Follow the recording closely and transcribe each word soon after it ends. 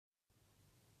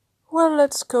Well,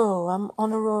 let's go. I'm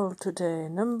on a roll today.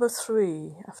 Number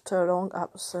 3, after a long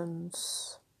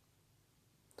absence.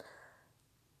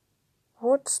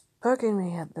 What's bugging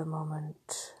me at the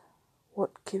moment?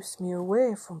 What keeps me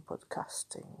away from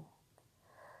podcasting?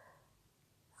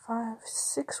 5,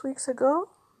 6 weeks ago,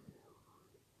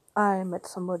 I met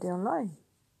somebody online.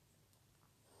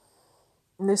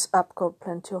 In this app called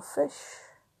Plenty of Fish.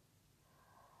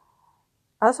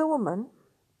 As a woman,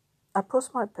 I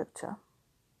post my picture.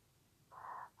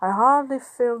 I hardly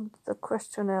filled the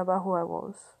questionnaire about who I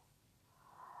was.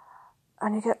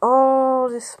 And you get all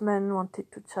these men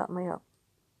wanted to chat me up.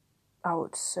 I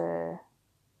would say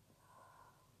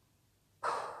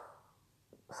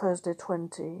Thursday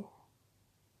 20,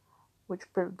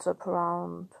 which builds up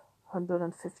around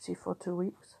 150 for 2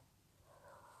 weeks.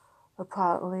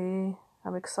 Apparently,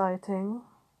 I'm exciting,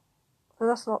 but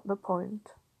that's not the point.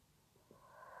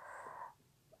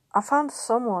 I found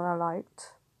someone I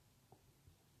liked,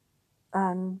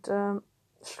 and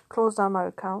she closed down my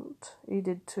account. He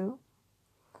did too.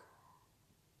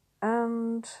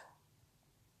 And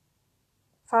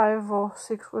 5 or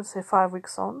 6, we'll say 5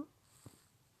 weeks on,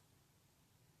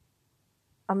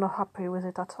 I'm not happy with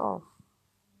it at all.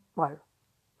 Well,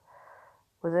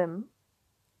 with him.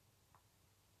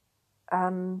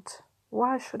 And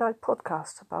why should I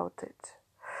podcast about it?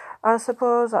 I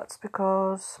suppose that's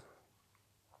because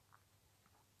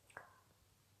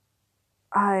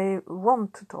I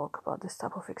want to talk about this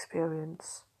type of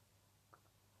experience.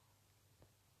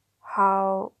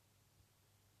 How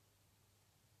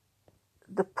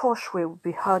the posh way would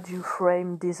be how do you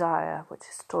frame desire, which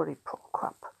is totally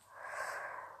crap.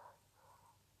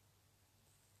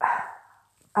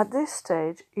 At this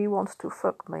stage, he wants to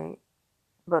fuck me,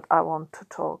 but I want to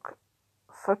talk.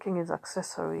 Fucking is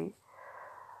accessory.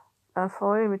 And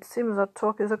for him, it seems that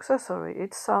talk is accessory.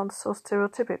 It sounds so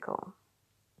stereotypical.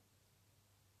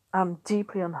 I'm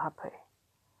deeply unhappy.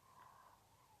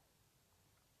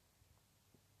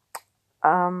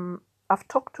 I've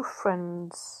talked to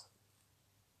friends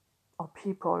or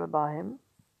people about him.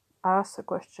 I asked the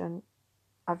question,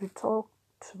 have you talked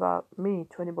about me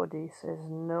to anybody? He says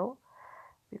no,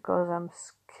 because I'm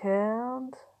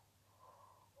scared.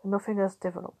 Nothing has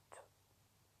developed.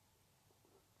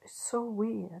 It's so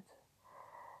weird.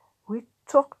 We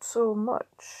talked so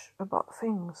much about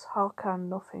things. How can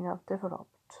nothing have developed?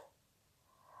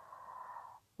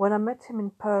 When I met him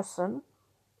in person,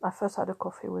 I first had a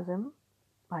coffee with him.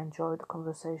 I enjoyed the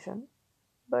conversation,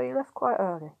 but he left quite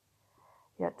early.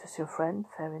 He had to see a friend,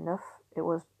 fair enough. It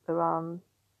was around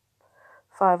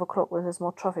 5 o'clock where there's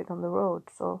more traffic on the road,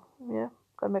 so yeah,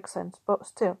 that makes sense. But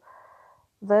still,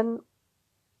 then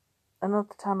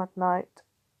another time at night,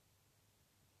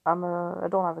 I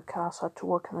don't have a car, so I had to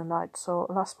work in the night, so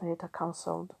last minute I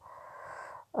cancelled.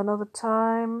 Another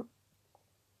time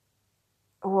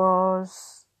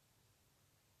was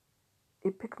he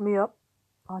picked me up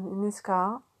in his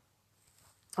car,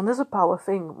 and there's a power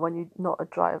thing when you're not a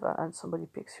driver and somebody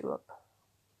picks you up,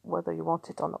 whether you want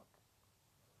it or not.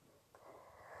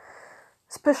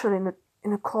 Especially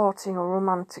in a courting or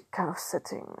romantic kind of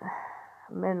setting.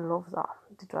 Men love that.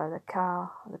 They drive their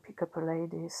car, they pick up a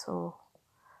lady, so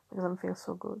it makes them feel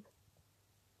so good.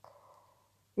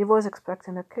 He was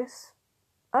expecting a kiss.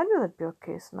 I knew there'd be a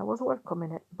kiss and I was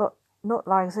welcoming it, but not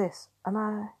like this. And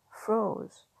I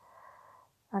froze.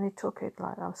 And he took it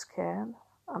like I'm scared,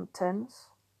 I'm tense.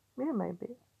 Yeah,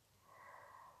 maybe.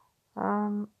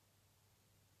 For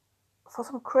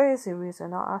some crazy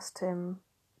reason, I asked him,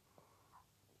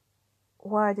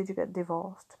 why did you get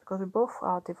divorced? Because we both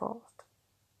are divorced.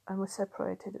 And we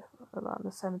separated around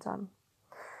the same time.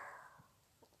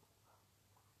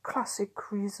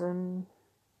 Classic reason,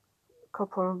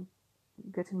 couple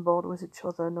getting bored with each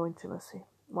other, no intimacy.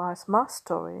 Whereas my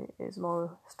story is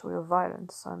more a story of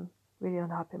violence and really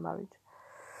unhappy marriage.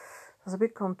 There's a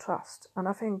big contrast, and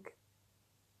I think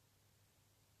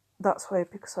that's why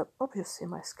it picks up, obviously,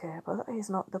 my scare, but that is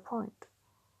not the point.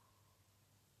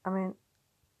 I mean,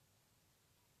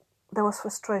 there was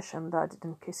frustration that I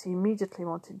didn't kiss. He immediately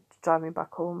wanted to drive me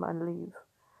back home and leave.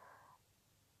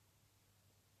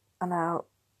 And I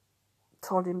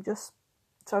told him, just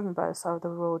drive me by the side of the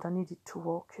road. I needed to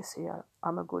walk, you see.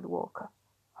 I'm a good walker.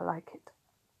 I like it.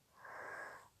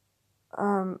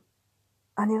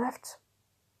 And he left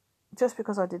just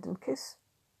because I didn't kiss.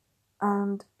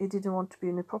 And he didn't want to be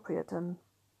inappropriate, and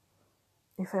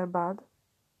he felt bad.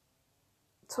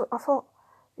 So I thought,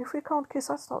 if we can't kiss,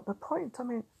 that's not the point. I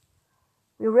mean,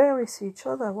 we rarely see each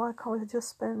other. Why can't we just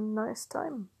spend nice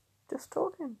time just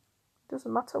talking? It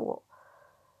doesn't matter what.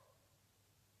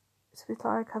 It's a bit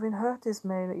like having hurt his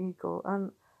male ego,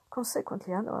 and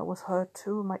consequently, I know I was hurt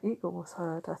too. My ego was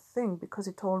hurt, I think, because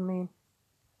he told me,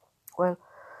 well,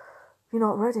 you're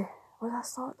not ready. Well,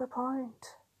 that's not the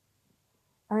point.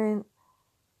 I mean,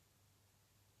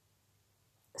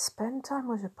 spend time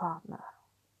with your partner.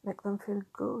 Make them feel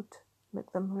good.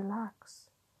 Make them relax.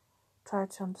 Try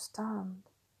to understand.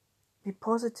 Be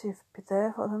positive. Be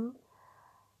there for them.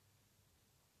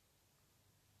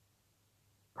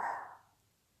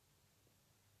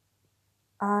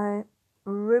 I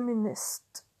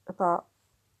reminisced about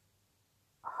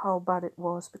how bad it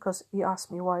was because he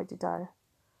asked me why did I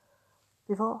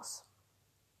divorce.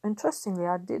 Interestingly,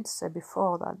 I did say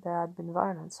before that there had been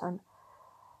violence, and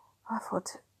I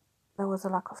thought there was a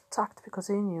lack of tact because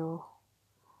he knew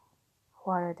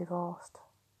why I divorced.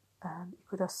 And he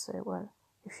could have said, well,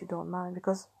 if you don't mind,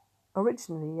 because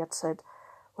originally he had said,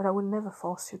 well, I will never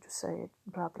force you to say it,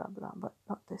 blah, blah, blah, but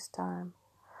not this time.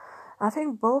 I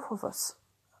think both of us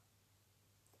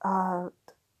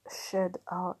shed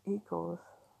our egos.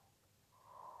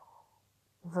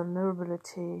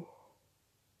 Vulnerability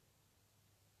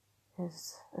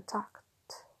is attacked.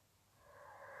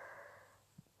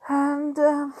 And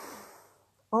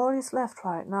all is left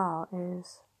right now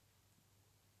is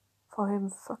for him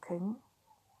fucking,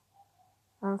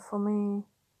 and for me,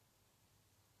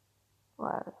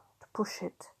 well, to push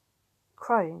it,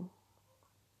 crying,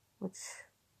 which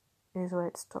is where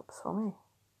it stops for me.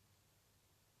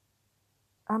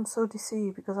 I'm so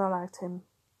deceived because I liked him.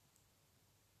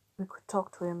 We could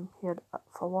talk to him. He had,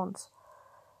 for once,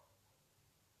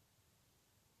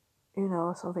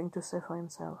 something to say for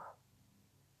himself.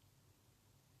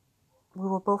 We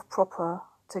were both proper,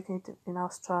 taking it in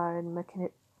our stride, making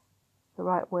it the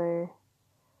right way,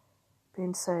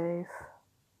 being safe.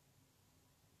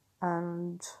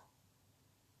 And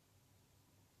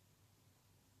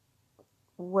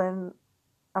when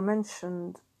I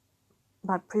mentioned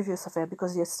my previous affair,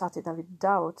 because he had started having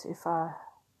doubt if I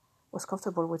was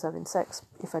comfortable with having sex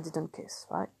if I didn't kiss,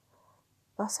 right?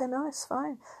 But I said, no, it's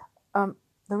fine.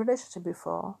 The relationship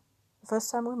before, the first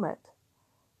time we met,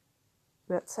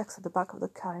 we had sex at the back of the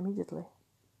car immediately.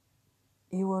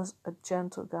 He was a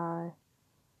gentle guy.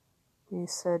 He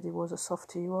said he was a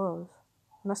softie, he was.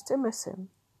 And I still miss him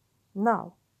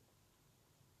now.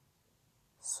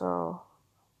 So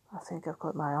I think I've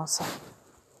got my answer.